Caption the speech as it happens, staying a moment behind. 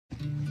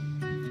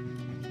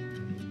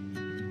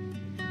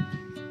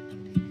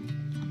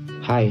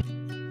Hi,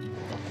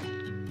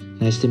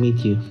 nice to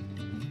meet you.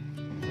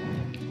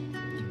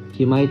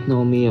 You might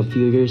know me a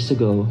few years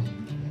ago,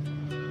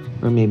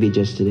 or maybe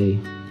just today.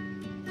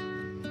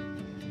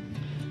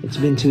 It's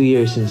been 2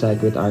 years since I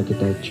quit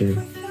architecture.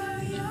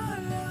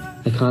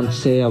 I can't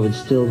say I would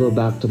still go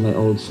back to my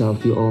old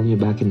self you all knew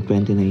back in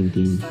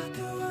 2019.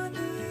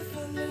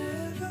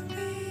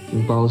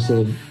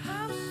 Impulsive,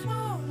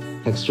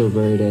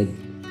 extroverted,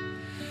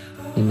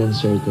 and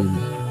uncertain.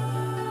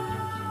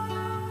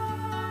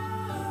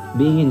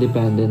 Being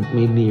independent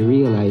made me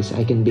realize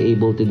I can be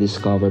able to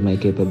discover my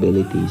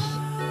capabilities.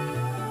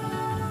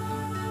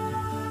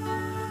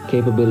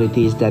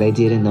 Capabilities that I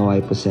didn't know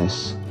I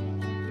possess.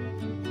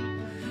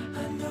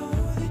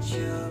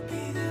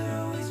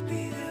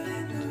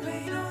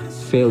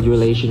 Failed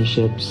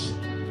relationships,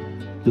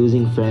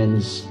 losing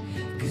friends,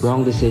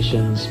 wrong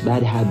decisions,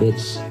 bad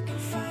habits,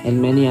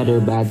 and many other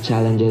bad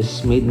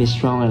challenges made me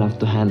strong enough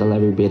to handle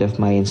every bit of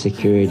my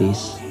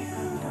insecurities.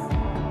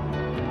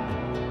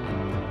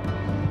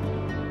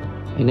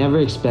 I never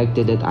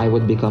expected that I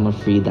would become a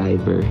free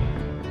diver.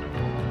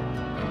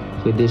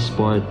 With this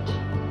sport,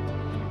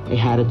 I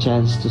had a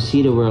chance to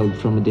see the world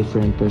from a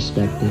different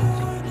perspective.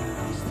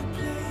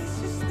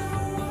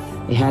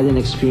 I had an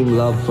extreme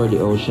love for the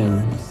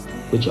ocean,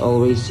 which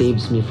always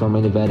saves me from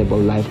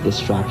inevitable life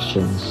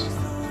distractions.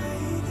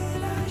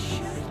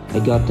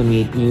 I got to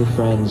meet new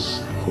friends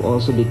who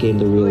also became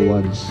the real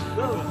ones.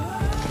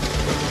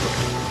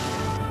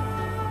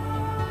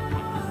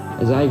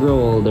 As I grow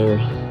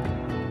older,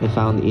 I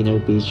found inner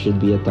peace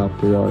should be a top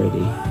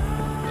priority.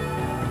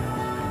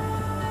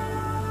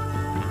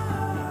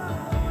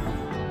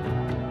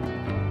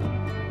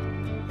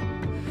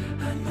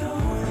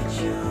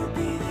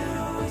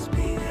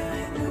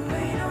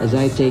 As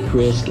I take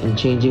risk in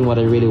changing what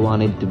I really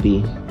wanted to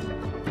be,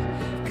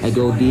 I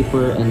go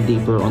deeper and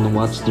deeper on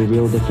what's the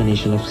real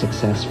definition of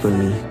success for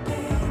me.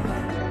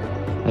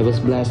 I was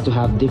blessed to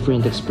have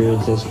different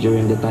experiences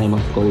during the time of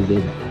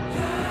COVID,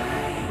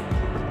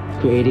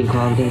 creating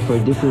content for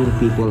different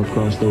people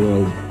across the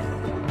world,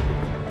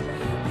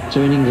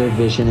 turning their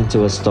vision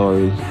into a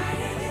story,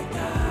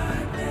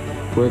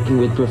 working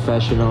with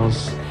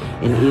professionals,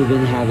 and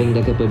even having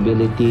the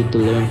capability to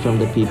learn from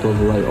the people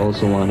who I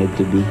also wanted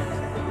to be.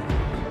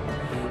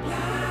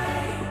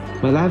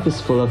 My life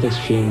is full of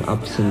extreme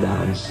ups and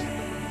downs,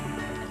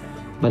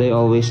 but I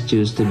always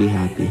choose to be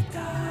happy.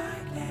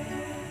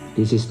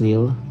 This is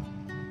Neil,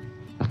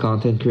 a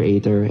content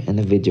creator and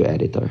a video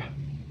editor.